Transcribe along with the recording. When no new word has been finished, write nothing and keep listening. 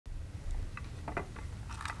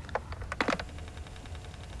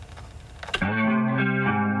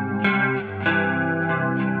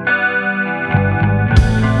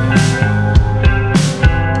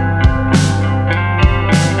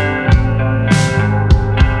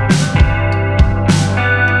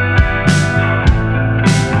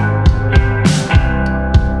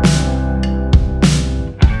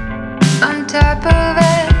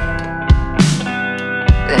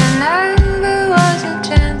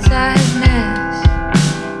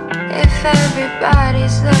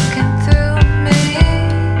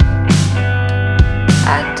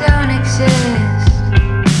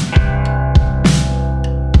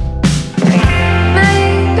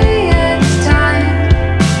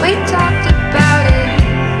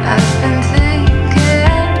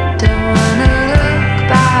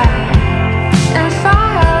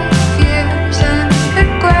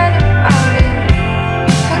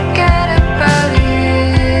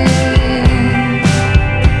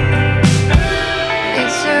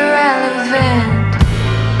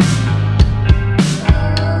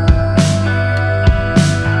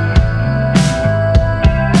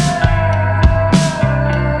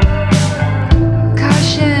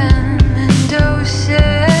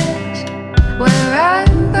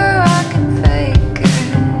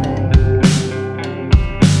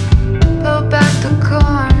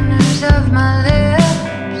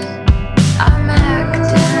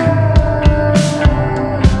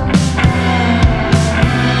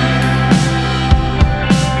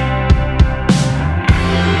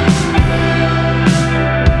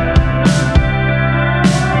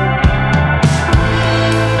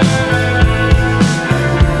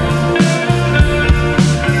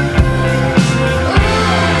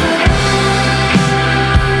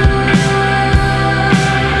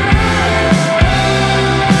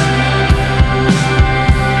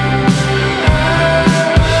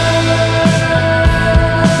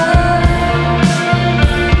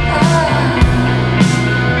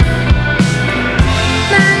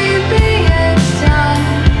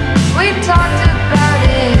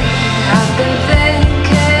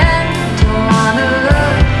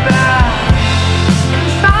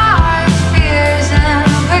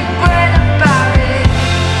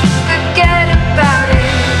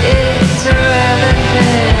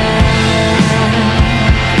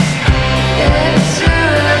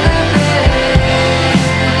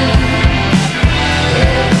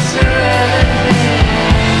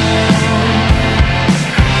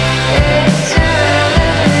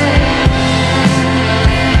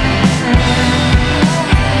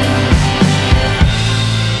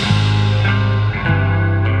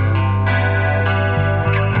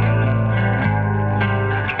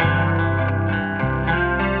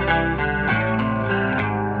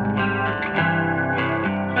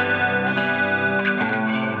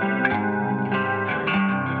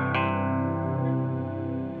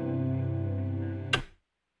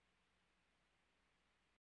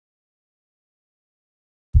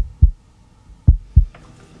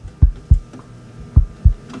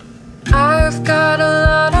I've got a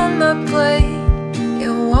lot on my plate,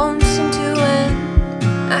 it won't seem to end.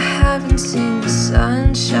 I haven't seen the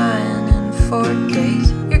sunshine in 4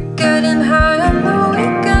 days. You're getting high on the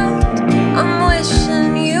weekend, I'm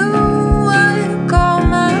wishing you would call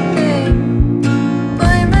my name.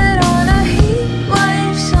 Blame it on a heat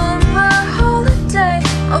wave, summer holiday.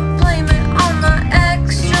 I'll blame it on my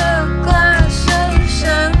extra glass of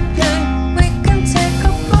champagne. We can take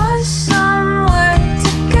a bus somewhere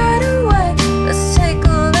to get away. Let's take a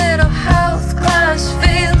little health class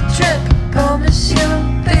field trip. Promise you'll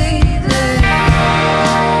be there.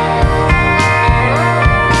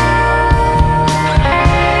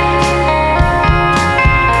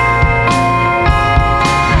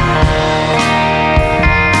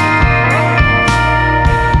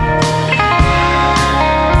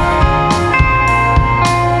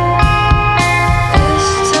 This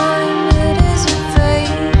time it isn't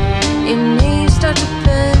fate, your knees start to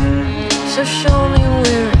bend. So show me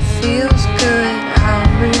where it feels good, I'll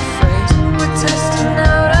rephrase. We're testing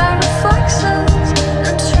out our reflexes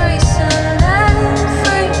and tracing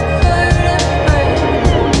every vertebrae.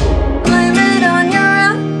 Blame it on your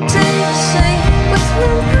empty sink with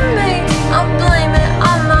room for me. I'll blame it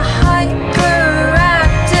on my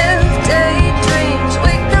hyperactive daydreams.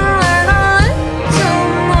 We can learn a little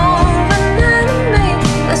more anatomy.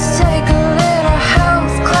 Let's take a little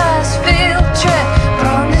health class field trip.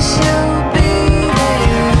 Promise you'll be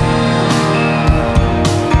there.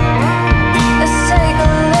 Let's take a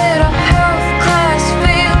little health class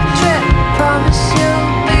field trip. Promise you'll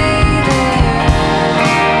be there.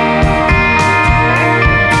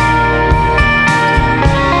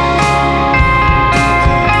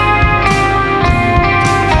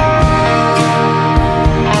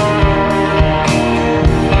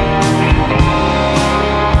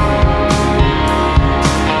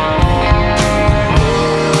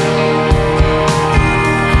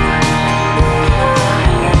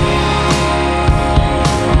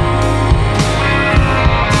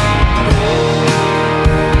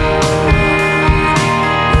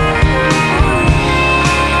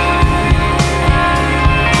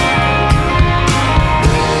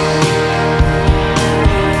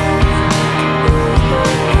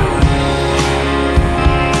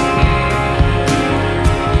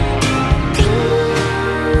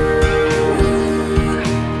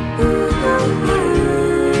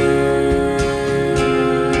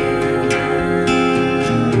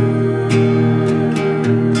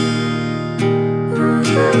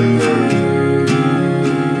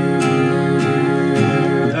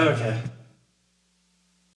 Okay.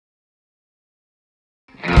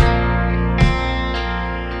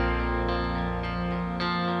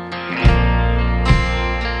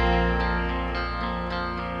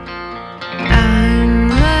 I'm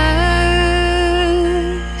left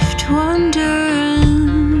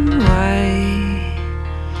wondering why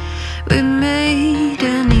we made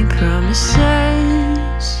any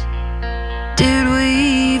promises. Did we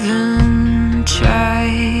even try?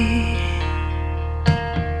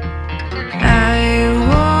 I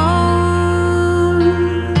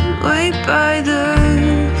won't wait by the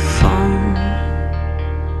phone.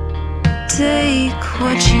 Take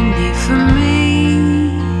what you need from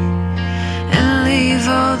me and leave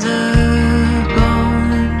all the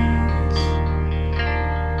bones.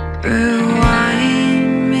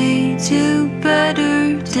 Rewind me to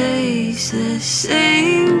better days, the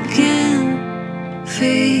sinking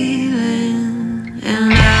feeling.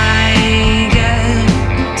 And I get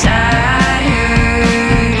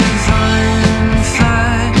tired of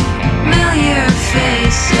unfamiliar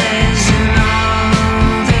faces and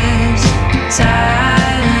all this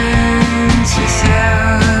silence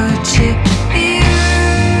without you.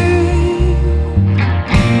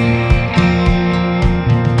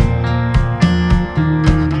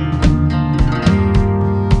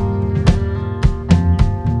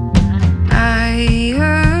 I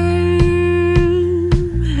earn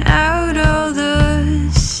out all the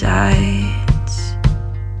sights,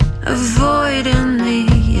 avoiding the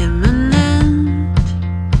imminent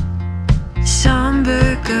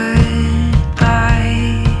somber goodbyes.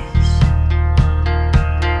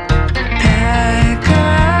 Pack up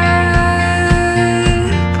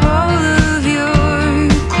all of your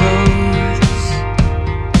clothes,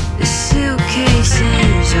 the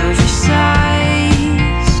suitcases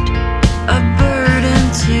oversized, a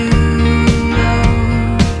burden to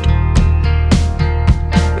load.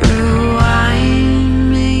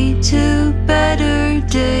 Rewind me to better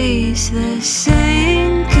days, the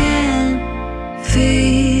sinking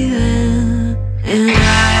feeling. And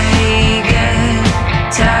I get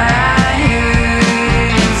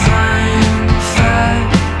tired of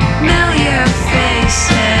unfamiliar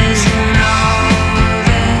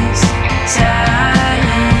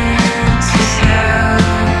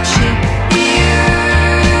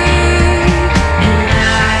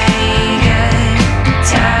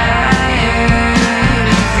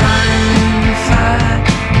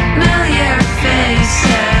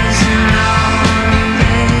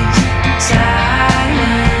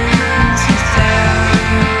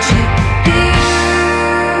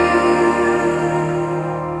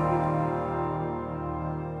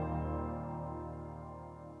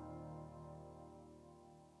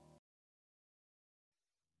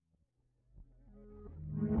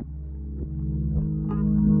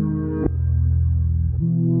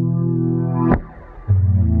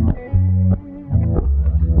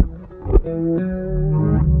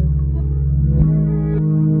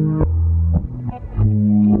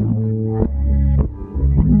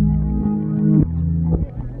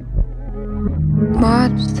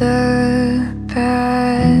the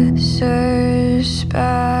passers-by,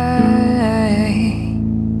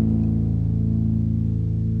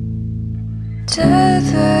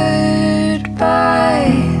 tethered by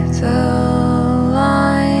the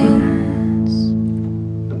lines,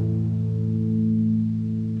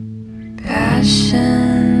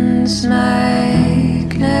 passions magnified.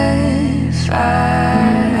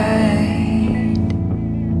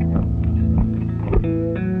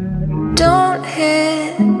 Don't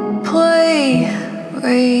hit play,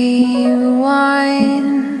 rewind.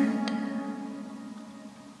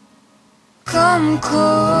 Come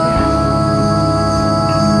closer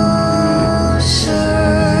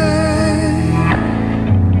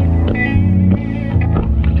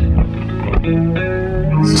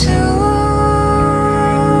to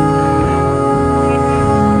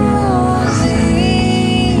the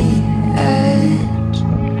edge.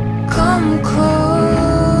 Come closer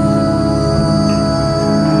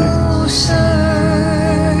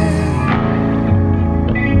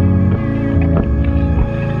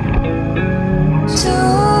to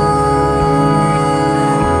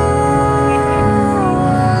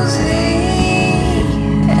the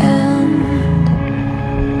end.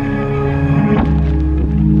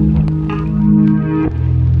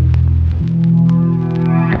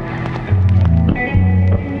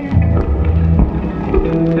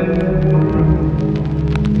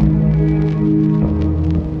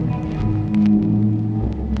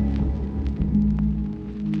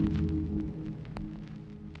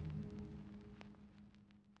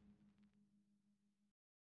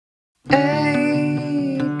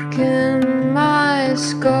 Ache in my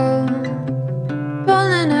skull,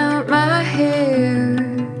 pulling out my hair,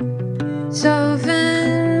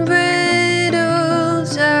 solving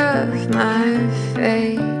riddles of my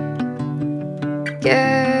fate.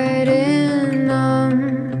 Getting numb,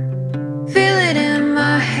 feel it in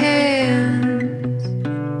my hands.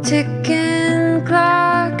 Ticking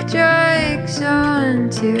clock drags on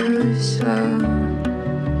too slow.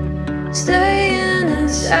 Staying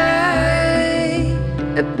inside,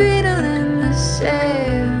 a beetle in the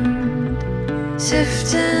sand,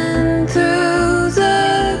 sifting through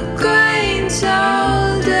the grains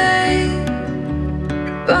all day,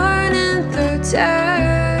 burning through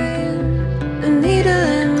time, a needle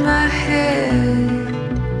in my head,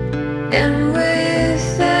 and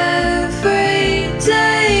with every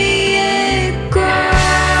day it grows.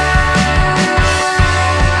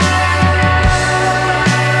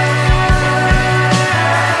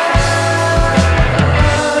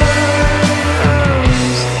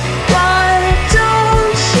 Why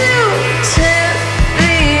don't you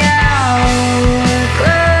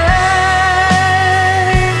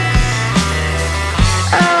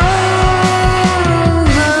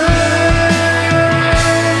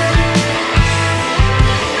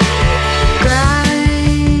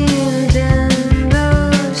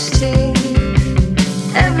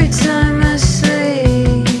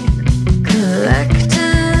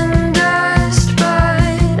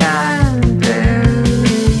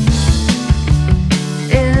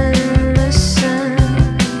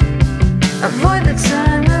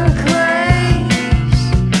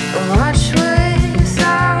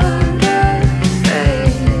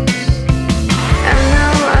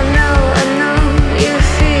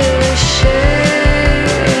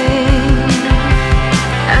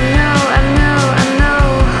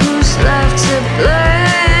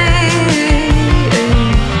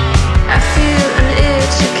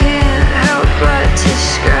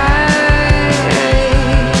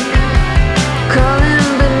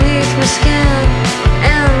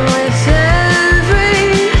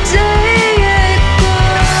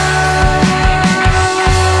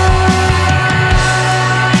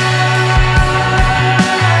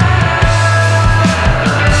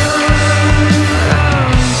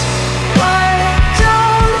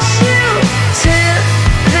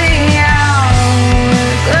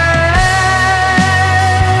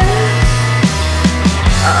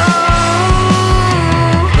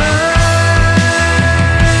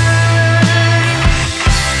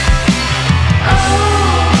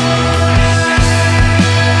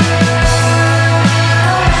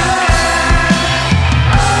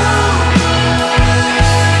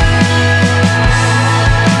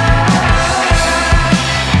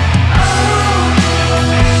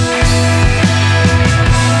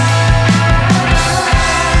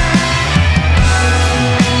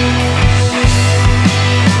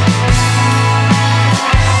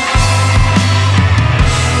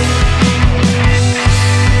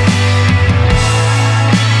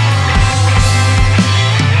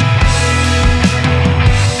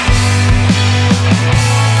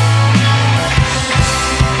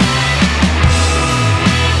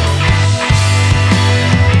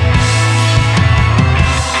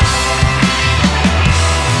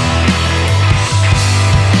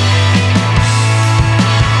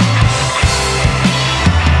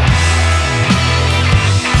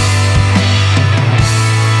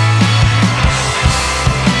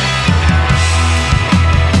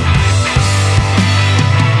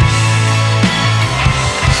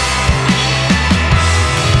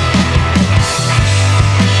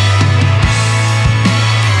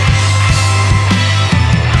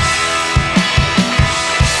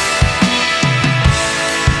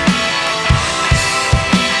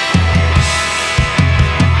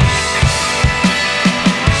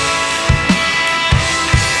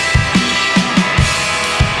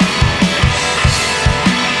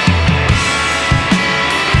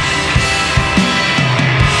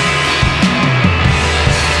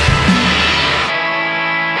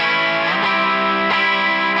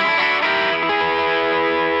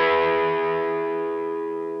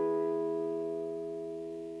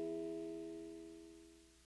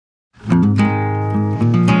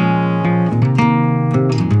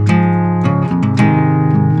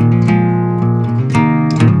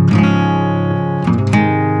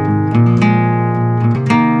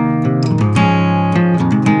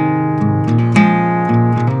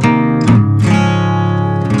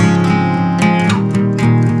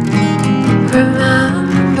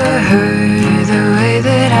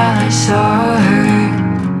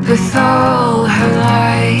with all her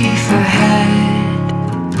life ahead.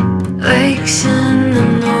 Lakes in the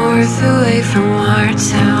north away from our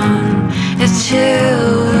town, it's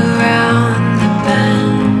chill around the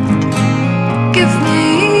bend. Give me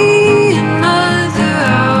another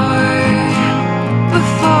hour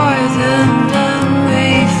before the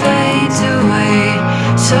memory fades away.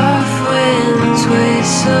 Soft winds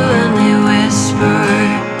whistle and they whisper,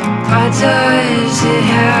 why does it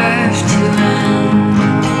have to end?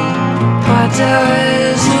 Why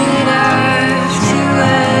does it have to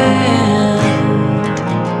end?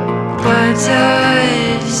 Why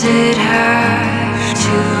does it have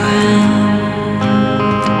to end?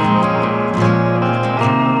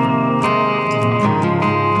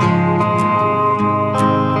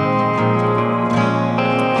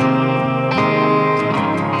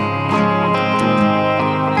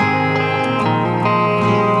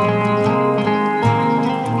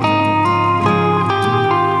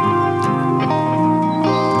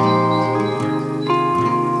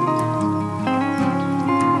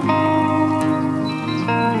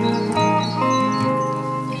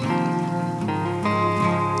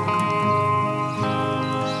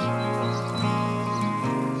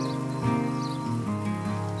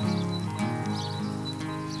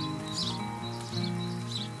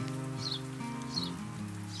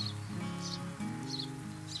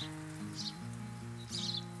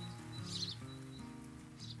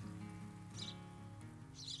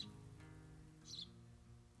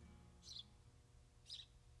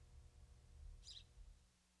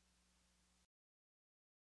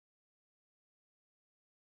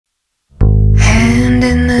 Hand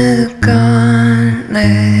in the gauntlet,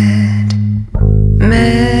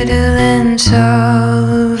 metal and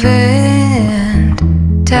solvent,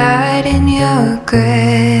 tied in your grip.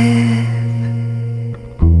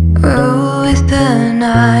 Rule with an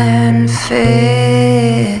iron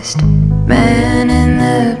fist, man in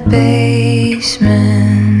the basement,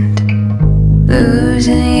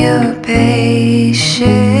 losing your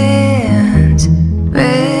patience.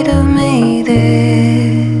 Riddle me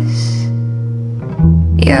this,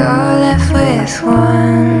 you're left with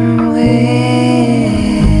one wish.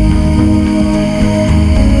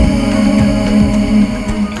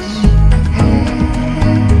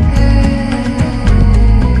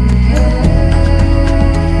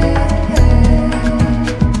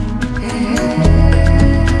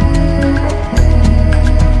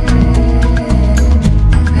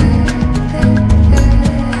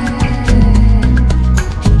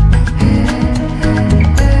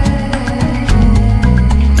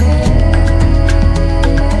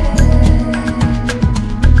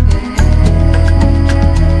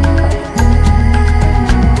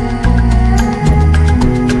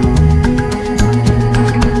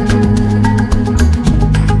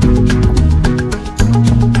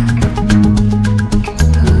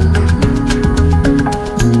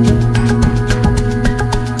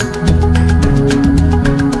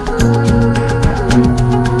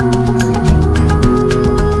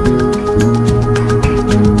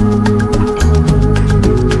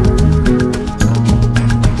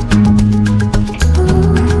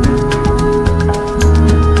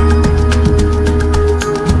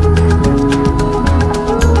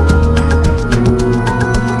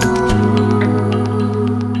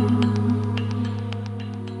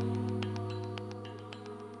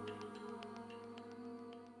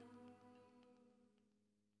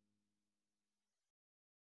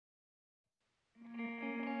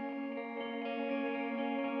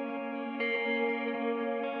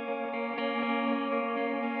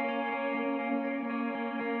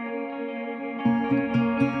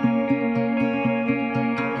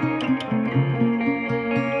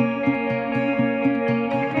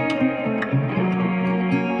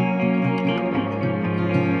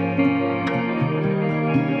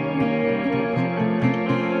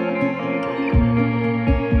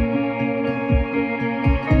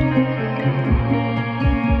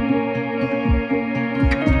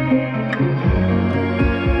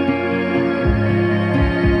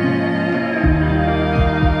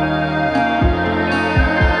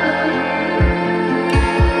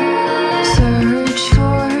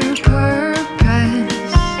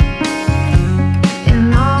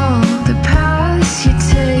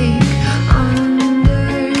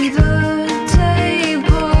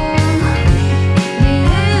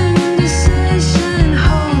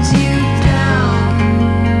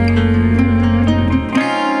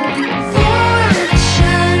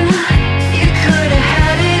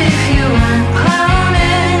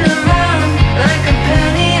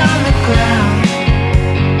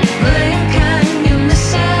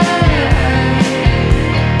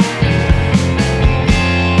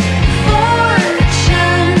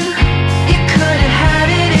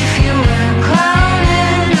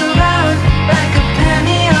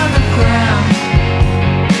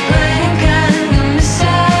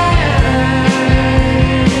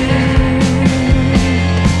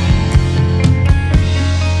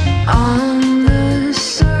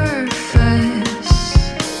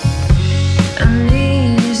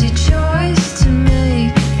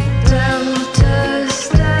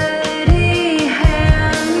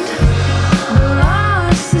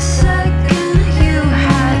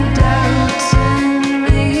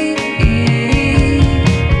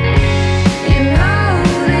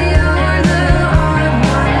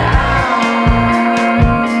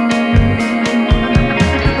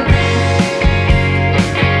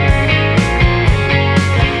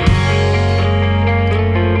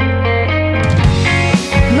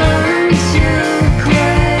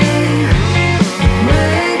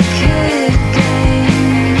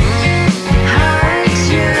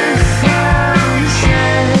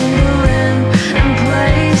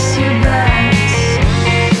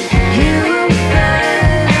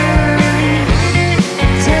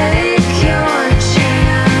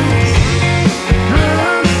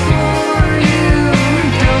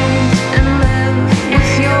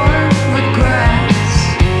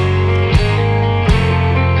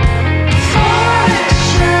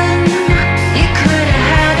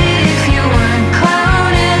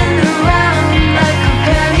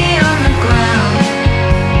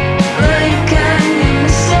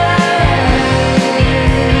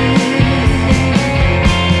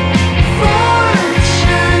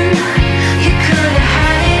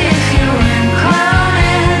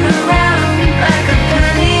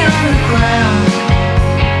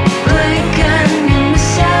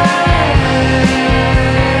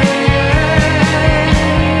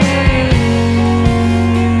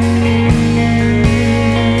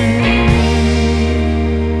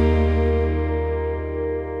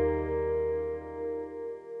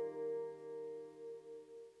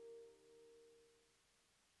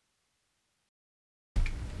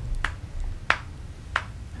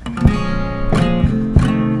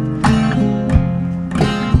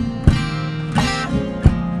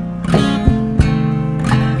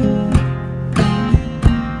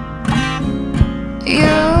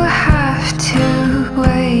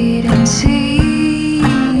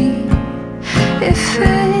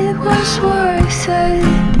 was worth it.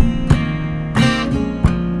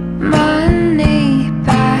 Money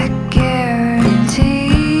back guarantee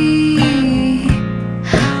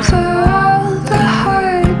for all the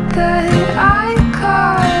hurt that I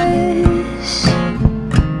caused.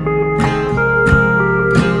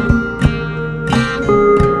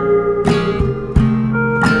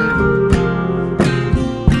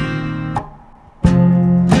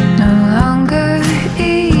 No longer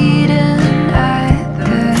eating at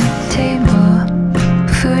the table,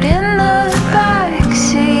 food in the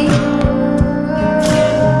backseat.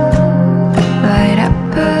 Light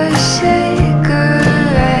up a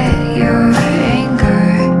cigarette, your anger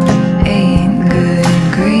ain't good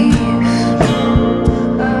grief.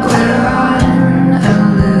 We're on a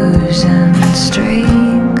losing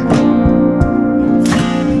streak.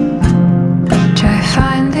 Try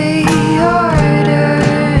find the order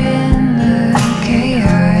in the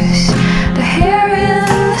chaos, the hair in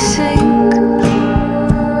the sink.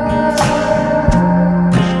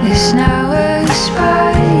 There's now a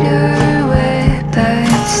spider web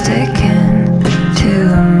that's sticking to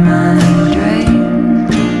a mind drain.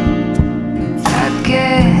 I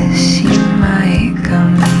guess you might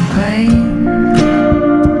complain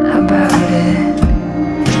about it.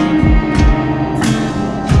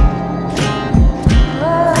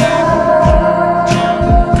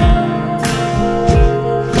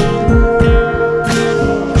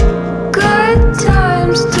 Good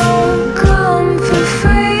times don't come for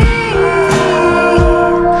free.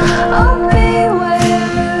 Oh,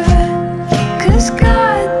 beware, 'cause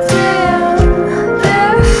goddamn,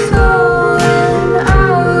 they're flowing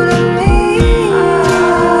out of me.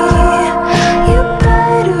 You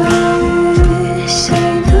better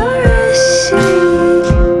save the receipt.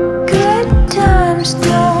 Good times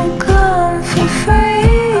don't come for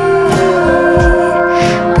free.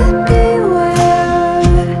 But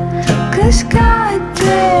beware, 'cause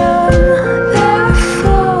goddamn, they're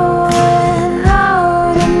flowing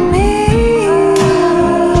out of me.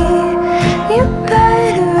 You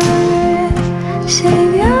better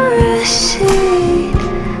save your receipt.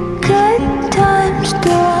 Good times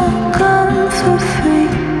don't come for free.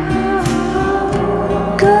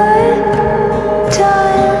 Good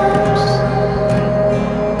times.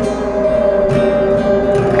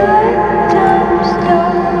 Good times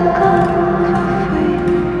don't come for free.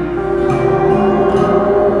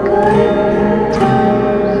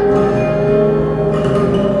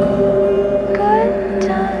 Good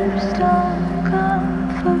times don't come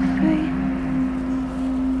for free.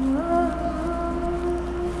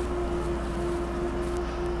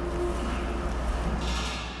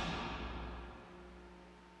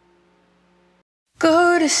 Go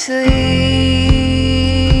to sleep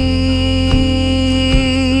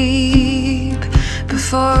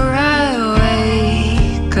before I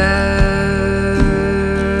wake up.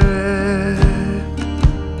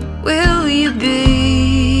 Will you be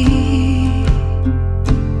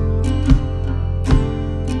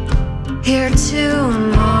here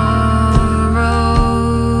tomorrow?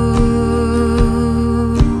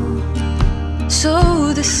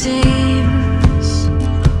 So the seams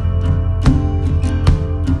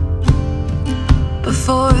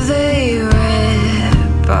before they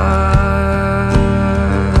revive,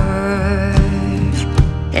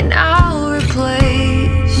 and I'll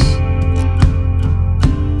replace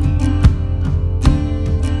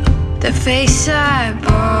the face I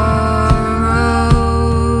borrowed.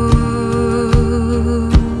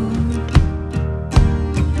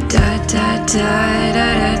 Da da da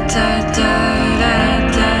da da da da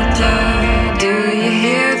da da. Do you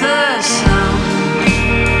hear the sound?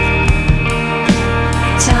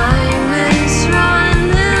 Time is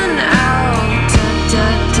running out. Da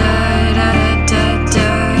da da da da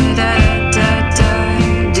da da da.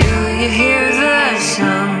 Do you hear the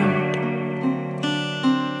sound?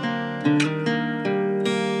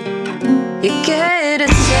 You get a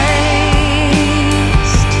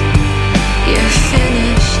taste. You're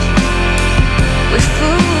finished. We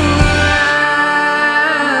fool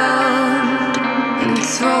around and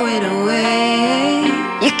throw it away.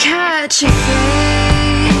 You catch a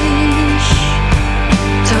fish,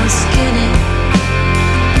 don't skin it,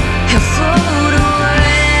 he'll float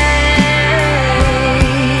away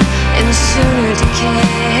in sooner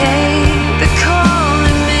decay. They're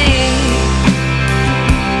calling me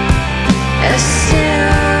a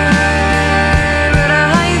sinner.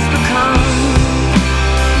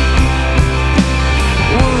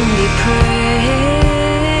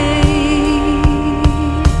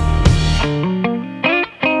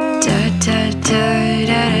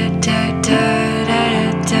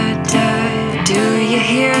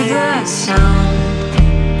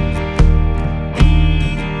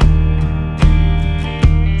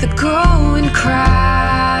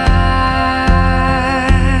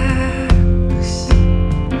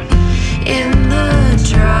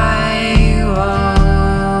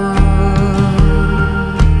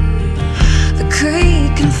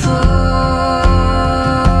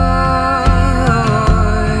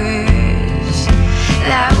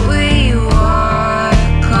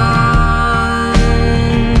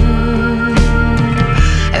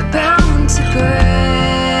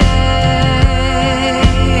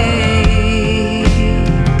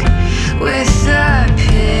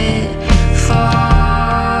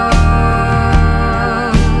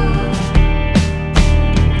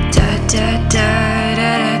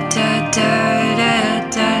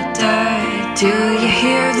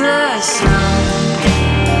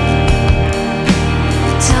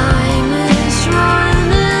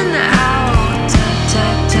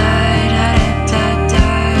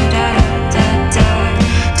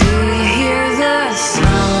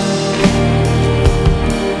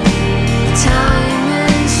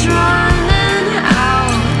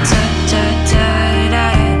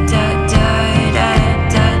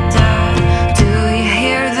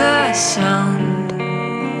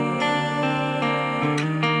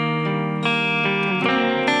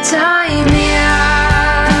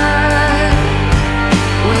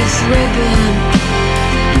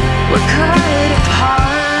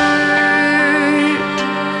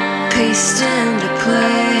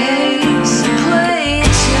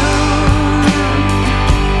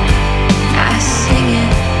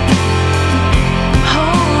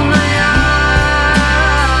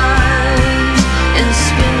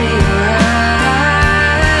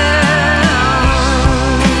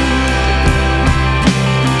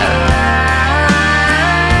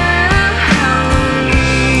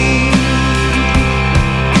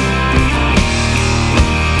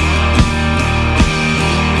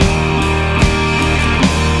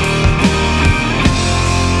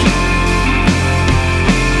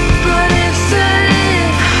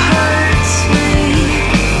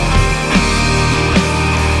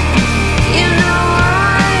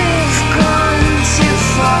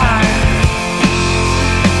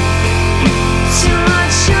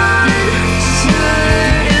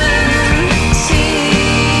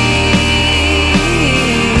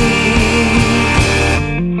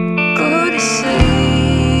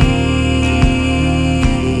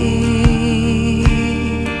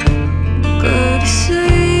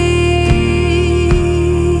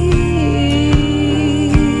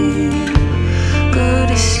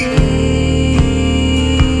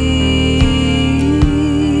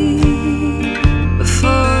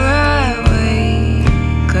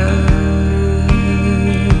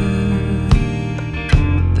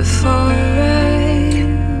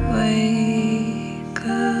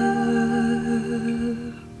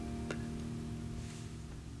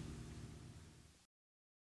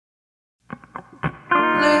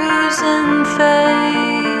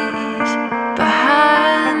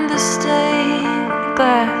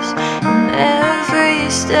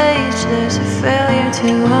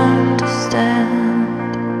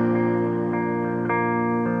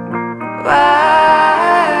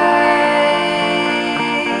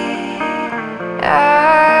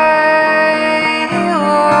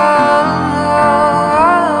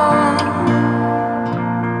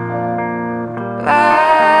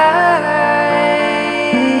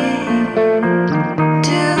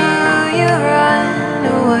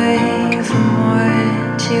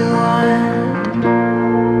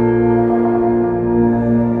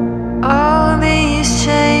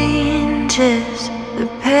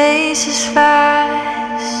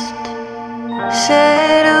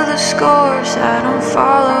 settle the scores, I don't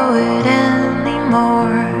follow it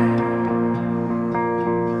anymore.